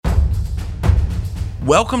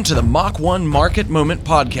Welcome to the Mach 1 Market Moment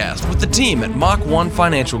Podcast with the team at Mach 1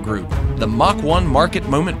 Financial Group. The Mach 1 Market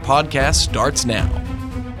Moment Podcast starts now.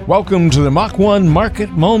 Welcome to the Mach 1 Market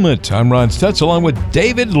Moment. I'm Ron Stutz along with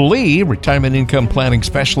David Lee, Retirement Income Planning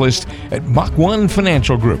Specialist at Mach 1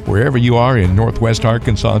 Financial Group. Wherever you are in Northwest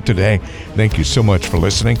Arkansas today, thank you so much for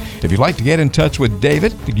listening. If you'd like to get in touch with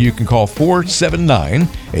David, you can call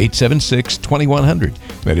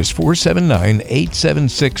 479-876-2100. That is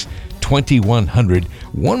 479-876-2100. 2100.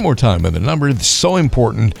 One more time on the number that's so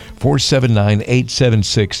important,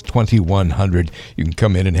 479-876-2100. You can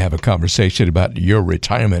come in and have a conversation about your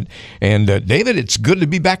retirement. And David, it's good to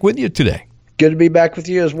be back with you today. Good to be back with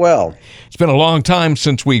you as well. It's been a long time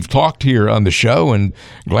since we've talked here on the show, and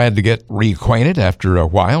glad to get reacquainted after a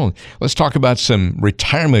while. Let's talk about some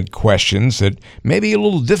retirement questions that may be a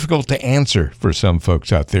little difficult to answer for some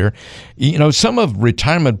folks out there. You know, some of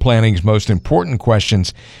retirement planning's most important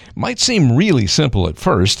questions might seem really simple at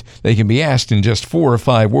first. They can be asked in just 4 or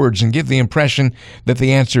 5 words and give the impression that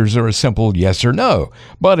the answers are a simple yes or no.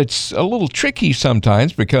 But it's a little tricky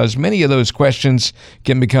sometimes because many of those questions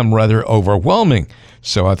can become rather overwhelming.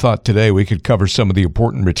 So I thought today we could cover some of the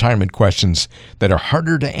important retirement questions that are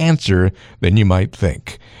harder to answer than you might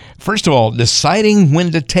think. First of all, deciding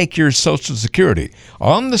when to take your Social Security.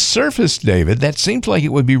 On the surface, David, that seems like it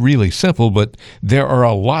would be really simple, but there are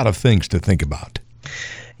a lot of things to think about.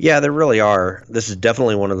 Yeah, there really are. This is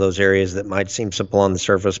definitely one of those areas that might seem simple on the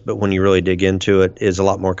surface, but when you really dig into it, is a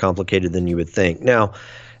lot more complicated than you would think. Now,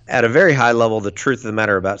 at a very high level, the truth of the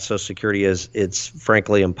matter about Social Security is it's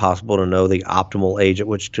frankly impossible to know the optimal age at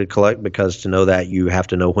which to collect, because to know that, you have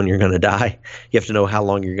to know when you're going to die. You have to know how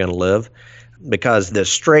long you're going to live, because the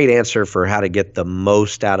straight answer for how to get the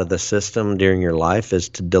most out of the system during your life is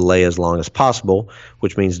to delay as long as possible,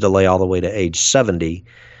 which means delay all the way to age 70.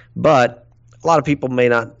 But a lot of people may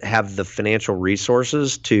not have the financial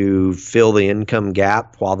resources to fill the income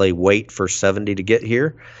gap while they wait for 70 to get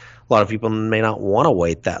here. A lot of people may not want to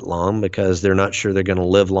wait that long because they're not sure they're going to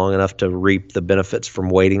live long enough to reap the benefits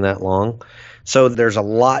from waiting that long. So there's a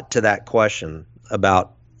lot to that question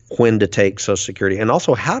about when to take Social Security and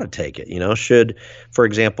also how to take it. You know, for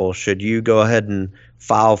example, should you go ahead and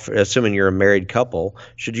file for, assuming you're a married couple,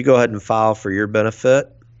 should you go ahead and file for your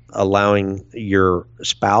benefit, allowing your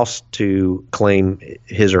spouse to claim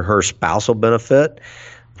his or her spousal benefit,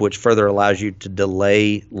 which further allows you to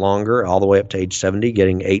delay longer all the way up to age 70,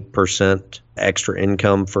 getting 8% extra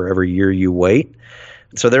income for every year you wait.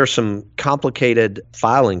 So there are some complicated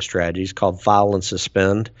filing strategies called file and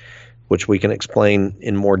suspend, which we can explain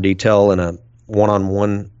in more detail in a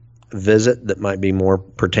one-on-one visit that might be more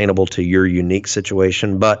pertainable to your unique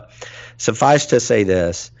situation. But suffice to say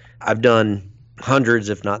this, I've done hundreds,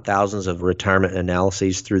 if not thousands, of retirement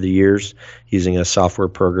analyses through the years using a software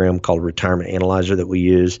program called Retirement Analyzer that we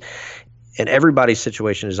use. And everybody's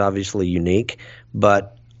situation is obviously unique,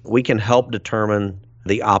 but we can help determine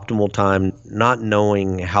the optimal time, not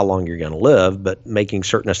knowing how long you're going to live, but making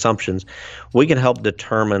certain assumptions. We can help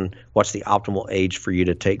determine what's the optimal age for you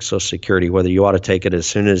to take Social Security, whether you ought to take it as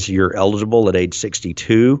soon as you're eligible at age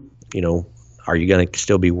 62, you know. Are you going to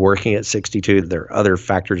still be working at 62? There are other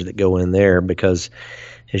factors that go in there because,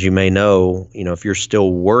 as you may know, if you're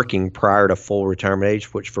still working prior to full retirement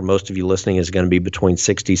age, which for most of you listening is going to be between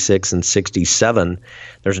 66 and 67,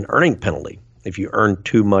 there's an earning penalty. If you earn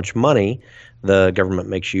too much money, the government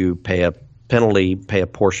makes you pay a penalty, pay a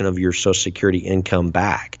portion of your Social Security income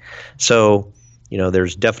back. So,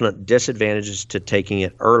 there's definite disadvantages to taking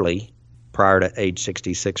it early, prior to age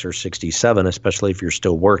 66 or 67, especially if you're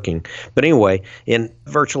still working. But anyway, in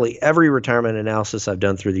virtually every retirement analysis I've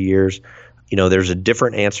done through the years, there's a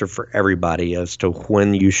different answer for everybody as to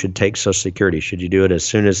when you should take Social Security. Should you do it as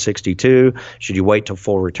soon as 62? Should you wait till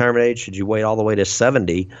full retirement age? Should you wait all the way to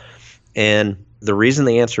 70? And the reason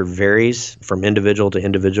the answer varies from individual to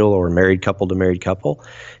individual or married couple to married couple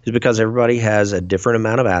is because everybody has a different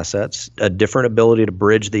amount of assets, a different ability to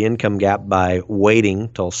bridge the income gap by waiting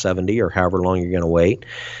till 70 or however long you're going to wait.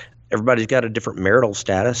 Everybody's got a different marital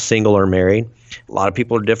status, single or married. A lot of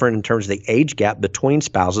people are different in terms of the age gap between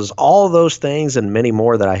spouses. All of those things and many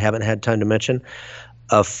more that I haven't had time to mention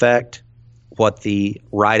affect what the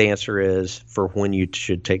right answer is for when you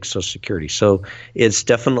should take Social Security. So it's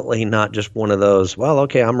definitely not just one of those, well,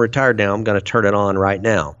 okay, I'm retired now, I'm going to turn it on right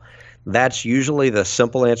now. That's usually the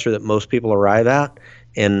simple answer that most people arrive at,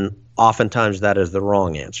 and oftentimes that is the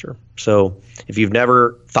wrong answer. So if you've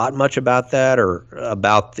never thought much about that or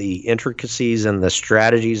about the intricacies and the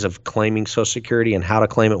strategies of claiming Social Security and how to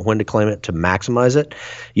claim it, when to claim it, to maximize it,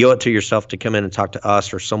 you owe it to yourself to come in and talk to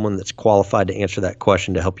us or someone that's qualified to answer that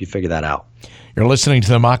question to help you figure that out. You're listening to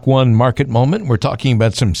the Mach 1 Market Moment. We're talking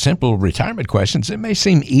about some simple retirement questions. It may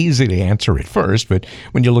seem easy to answer at first, but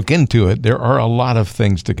when you look into it, there are a lot of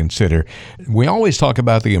things to consider. We always talk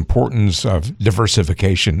about the importance of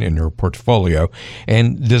diversification in your portfolio,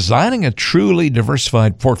 and designing a truly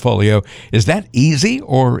diversified portfolio, is that easy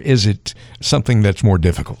or is it something that's more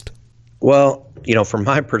difficult? Well, from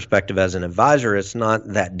my perspective as an advisor, it's not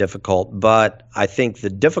that difficult, but I think the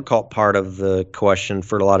difficult part of the question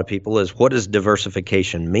for a lot of people is, what does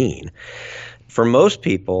diversification mean? For most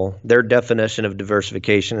people, their definition of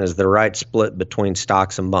diversification is the right split between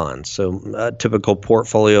stocks and bonds. So a typical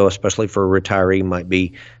portfolio, especially for a retiree, might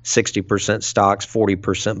be 60% stocks,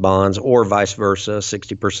 40% bonds, or vice versa,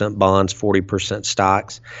 60% bonds, 40%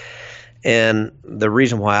 stocks. And the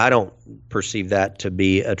reason why I don't perceive that to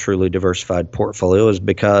be a truly diversified portfolio is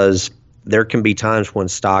because there can be times when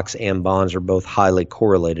stocks and bonds are both highly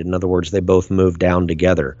correlated. In other words, they both move down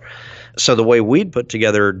together. So the way we'd put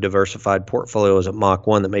together a diversified portfolios at Mach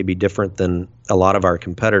 1 that may be different than a lot of our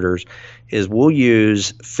competitors is we'll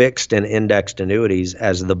use fixed and indexed annuities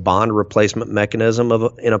as the bond replacement mechanism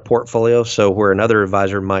in a portfolio. So where another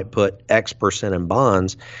advisor might put X percent in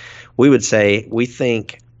bonds, we would say we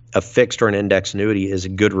think a fixed or an index annuity is a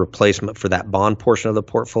good replacement for that bond portion of the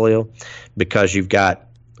portfolio because you've got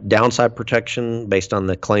downside protection based on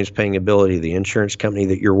the claims paying ability of the insurance company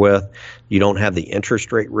that you're with. You don't have the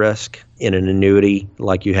interest rate risk in an annuity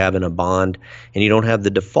like you have in a bond, and you don't have the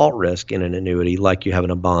default risk in an annuity like you have in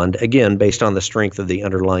a bond, again, based on the strength of the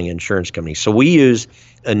underlying insurance company. So we use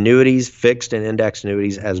annuities, fixed and index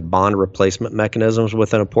annuities, as bond replacement mechanisms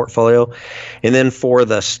within a portfolio. And then for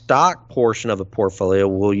the stock portion of a portfolio,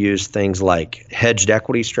 we'll use things like hedged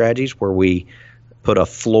equity strategies where we put a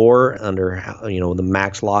floor under, the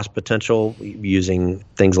max loss potential using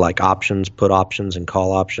things like options, put options, and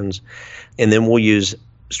call options. And then we'll use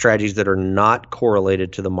strategies that are not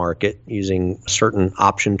correlated to the market using certain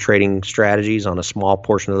option trading strategies on a small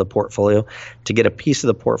portion of the portfolio to get a piece of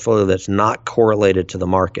the portfolio that's not correlated to the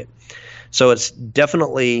market. So it's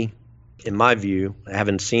definitely, in my view, I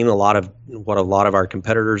haven't seen what a lot of our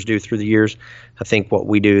competitors do through the years. I think what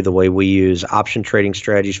we do, the way we use option trading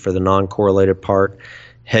strategies for the non-correlated part,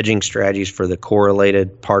 hedging strategies for the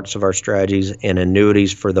correlated parts of our strategies, and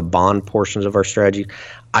annuities for the bond portions of our strategy,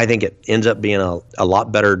 I think it ends up being a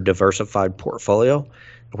lot better diversified portfolio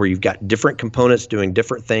where you've got different components doing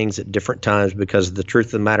different things at different times, because the truth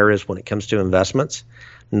of the matter is when it comes to investments,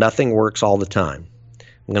 nothing works all the time.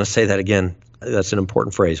 I'm going to say that again. That's an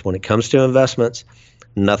important phrase. When it comes to investments,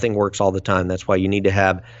 nothing works all the time. That's why you need to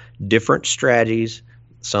have different strategies,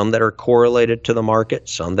 some that are correlated to the market,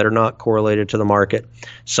 some that are not correlated to the market,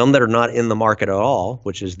 some that are not in the market at all,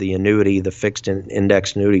 which is the annuity, the fixed and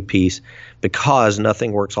index annuity piece. Because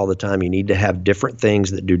nothing works all the time, you need to have different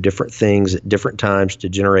things that do different things at different times to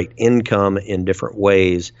generate income in different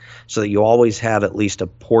ways so that you always have at least a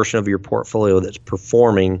portion of your portfolio that's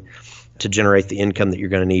performing to generate the income that you're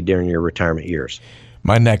going to need during your retirement years.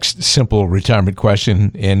 My next simple retirement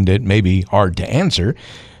question, and it may be hard to answer,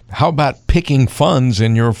 how about picking funds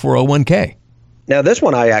in your 401k? Now, this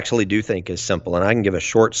one I actually do think is simple, and I can give a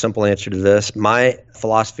short, simple answer to this. My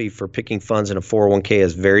philosophy for picking funds in a 401k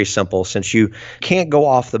is very simple. Since you can't go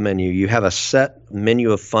off the menu, you have a set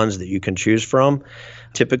menu of funds that you can choose from.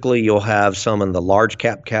 Typically, you'll have some in the large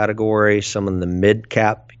cap category, some in the mid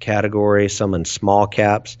cap category, some in small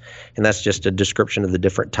caps, and that's just a description of the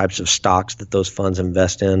different types of stocks that those funds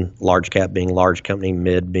invest in, large cap being large company,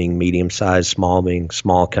 mid being medium size, small being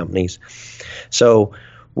small companies. So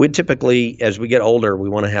we typically, as we get older, we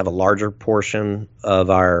want to have a larger portion of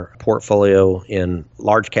our portfolio in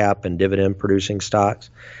large cap and dividend producing stocks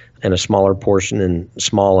and a smaller portion in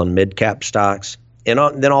small and mid cap stocks, and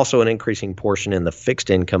then also an increasing portion in the fixed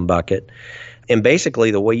income bucket. And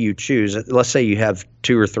basically the way you choose, let's say you have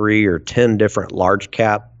 2 or 3 or 10 different large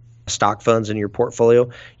cap stock funds in your portfolio,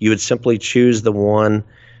 you would simply choose the one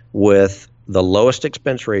with the lowest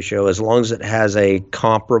expense ratio as long as it has a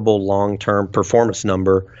comparable long-term performance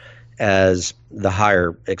number as the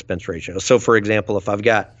higher expense ratio. So for example, if I've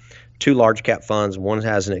got 2 large cap funds, one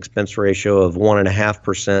has an expense ratio of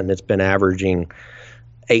 1.5% and it's been averaging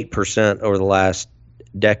 8% over the last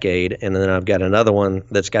decade, and then I've got another one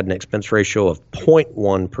that's got an expense ratio of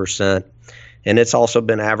 0.1%, and it's also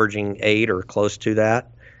been averaging 8 or close to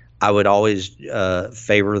that, I would always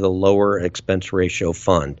favor the lower expense ratio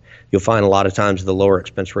fund. You'll find a lot of times the lower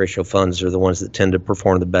expense ratio funds are the ones that tend to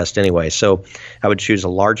perform the best anyway. So I would choose a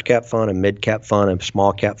large cap fund, a mid cap fund, a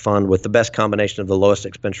small cap fund with the best combination of the lowest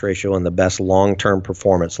expense ratio and the best long-term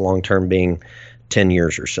performance, long-term being 10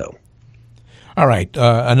 years or so. All right.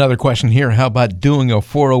 Another question here. How about doing a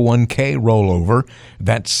 401k rollover?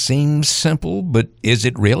 That seems simple, but is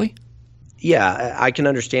it really? Yeah, I can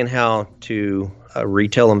understand how to a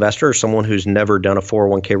retail investor or someone who's never done a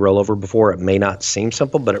 401k rollover before, it may not seem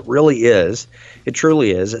simple, but it really is. It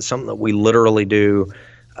truly is. It's something that we literally do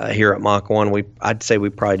here at Mach 1. I'd say we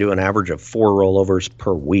probably do an average of 4 rollovers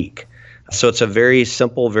per week. So it's a very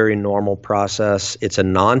simple, very normal process. It's a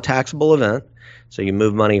non-taxable event. So you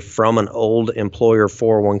move money from an old employer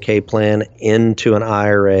 401k plan into an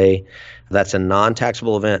IRA. That's a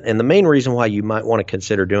non-taxable event. And the main reason why you might want to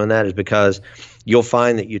consider doing that is because you'll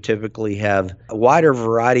find that you typically have a wider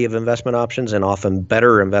variety of investment options and often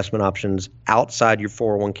better investment options outside your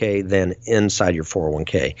 401k than inside your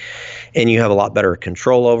 401k. And you have a lot better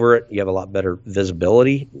control over it. You have a lot better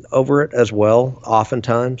visibility over it as well,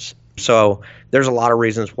 oftentimes. So there's a lot of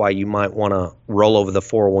reasons why you might want to roll over the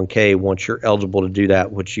 401k once you're eligible to do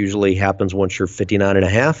that, which usually happens once you're 59 and a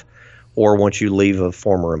half or once you leave a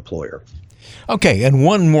former employer. Okay, and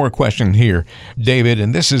one more question here, David,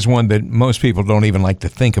 and this is one that most people don't even like to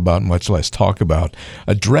think about, much less talk about.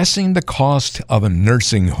 Addressing the cost of a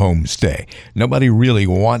nursing home stay. Nobody really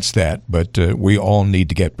wants that, but we all need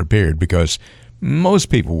to get prepared because most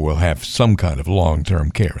people will have some kind of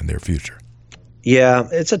long-term care in their future. Yeah,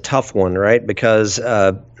 it's a tough one, right? Because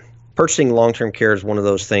purchasing long-term care is one of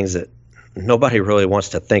those things that nobody really wants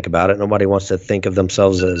to think about it. Nobody wants to think of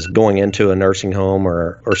themselves as going into a nursing home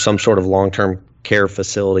or some sort of long-term care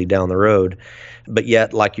facility down the road. But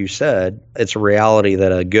yet, like you said, it's a reality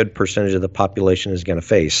that a good percentage of the population is going to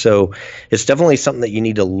face. So it's definitely something that you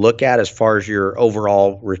need to look at as far as your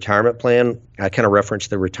overall retirement plan. I kind of referenced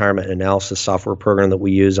the retirement analysis software program that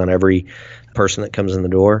we use on every person that comes in the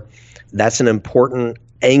door. That's an important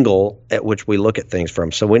angle at which we look at things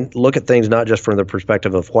from. So we look at things not just from the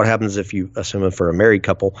perspective of what happens if you, assuming for a married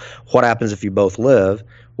couple, what happens if you both live?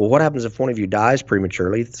 Well, what happens if one of you dies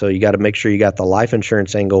prematurely? So you got to make sure you got the life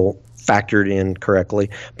insurance angle factored in correctly.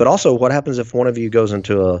 But also, what happens if one of you goes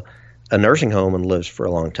into a nursing home and lives for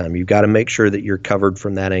a long time? You've got to make sure that you're covered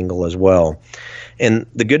from that angle as well. And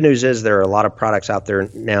the good news is there are a lot of products out there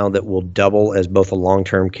now that will double as both a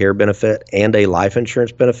long-term care benefit and a life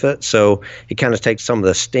insurance benefit. So it kind of takes some of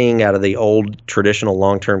the sting out of the old traditional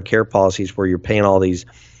long-term care policies where you're paying all these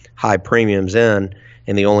high premiums in,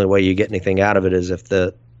 and the only way you get anything out of it is if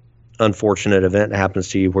the unfortunate event happens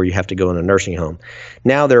to you where you have to go in a nursing home.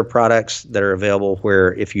 Now there are products that are available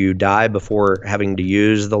where if you die before having to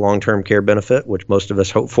use the long-term care benefit, which most of us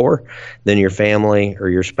hope for, then your family or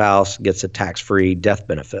your spouse gets a tax-free death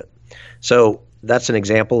benefit. So that's an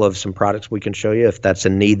example of some products we can show you. If that's a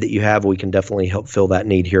need that you have, we can definitely help fill that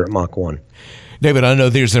need here at Mach 1. David, I know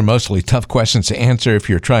these are mostly tough questions to answer if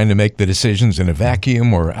you're trying to make the decisions in a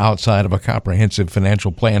vacuum or outside of a comprehensive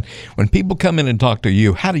financial plan. When people come in and talk to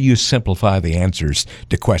you, how do you simplify the answers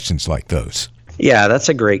to questions like those? Yeah, that's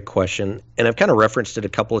a great question. And I've kind of referenced it a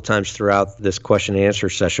couple of times throughout this question and answer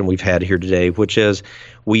session we've had here today, which is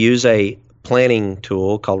we use a planning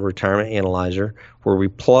tool called Retirement Analyzer where we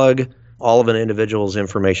plug all of an individual's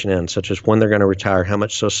information in, such as when they're going to retire, how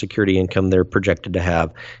much Social Security income they're projected to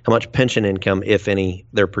have, how much pension income, if any,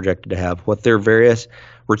 they're projected to have, what their various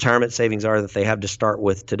retirement savings are that they have to start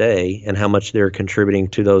with today, and how much they're contributing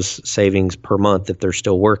to those savings per month if they're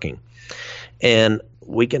still working. And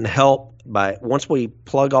we can help by, once we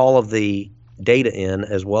plug all of the data in,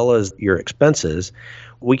 as well as your expenses,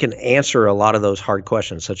 we can answer a lot of those hard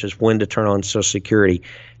questions, such as when to turn on Social Security,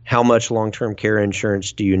 how much long-term care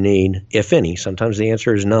insurance do you need, if any? Sometimes the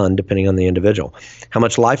answer is none, depending on the individual. How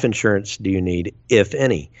much life insurance do you need, if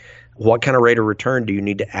any? What kind of rate of return do you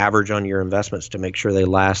need to average on your investments to make sure they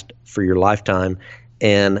last for your lifetime?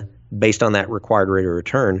 And based on that required rate of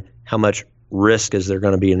return, how much risk is there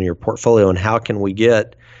going to be in your portfolio, and how can we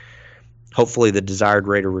get hopefully the desired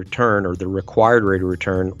rate of return or the required rate of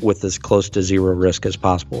return with as close to zero risk as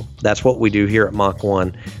possible? That's what we do here at Mach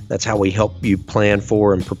 1. That's how we help you plan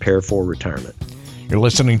for and prepare for retirement. You're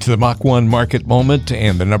listening to the Mach 1 Market Moment,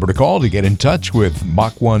 and the number to call to get in touch with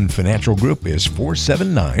Mach 1 Financial Group is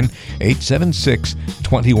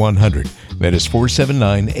 479-876-2100. That is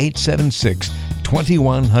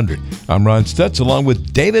 479-876-2100. I'm Ron Stutz along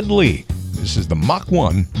with David Lee. This is the Mach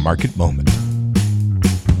 1 Market Moment.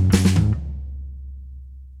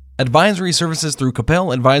 Advisory services through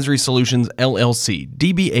Capel Advisory Solutions, LLC,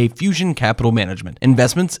 DBA Fusion Capital Management.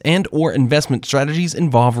 Investments and or investment strategies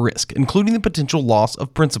involve risk, including the potential loss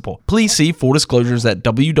of principal. Please see full disclosures at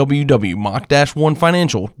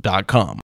www.mock-1financial.com.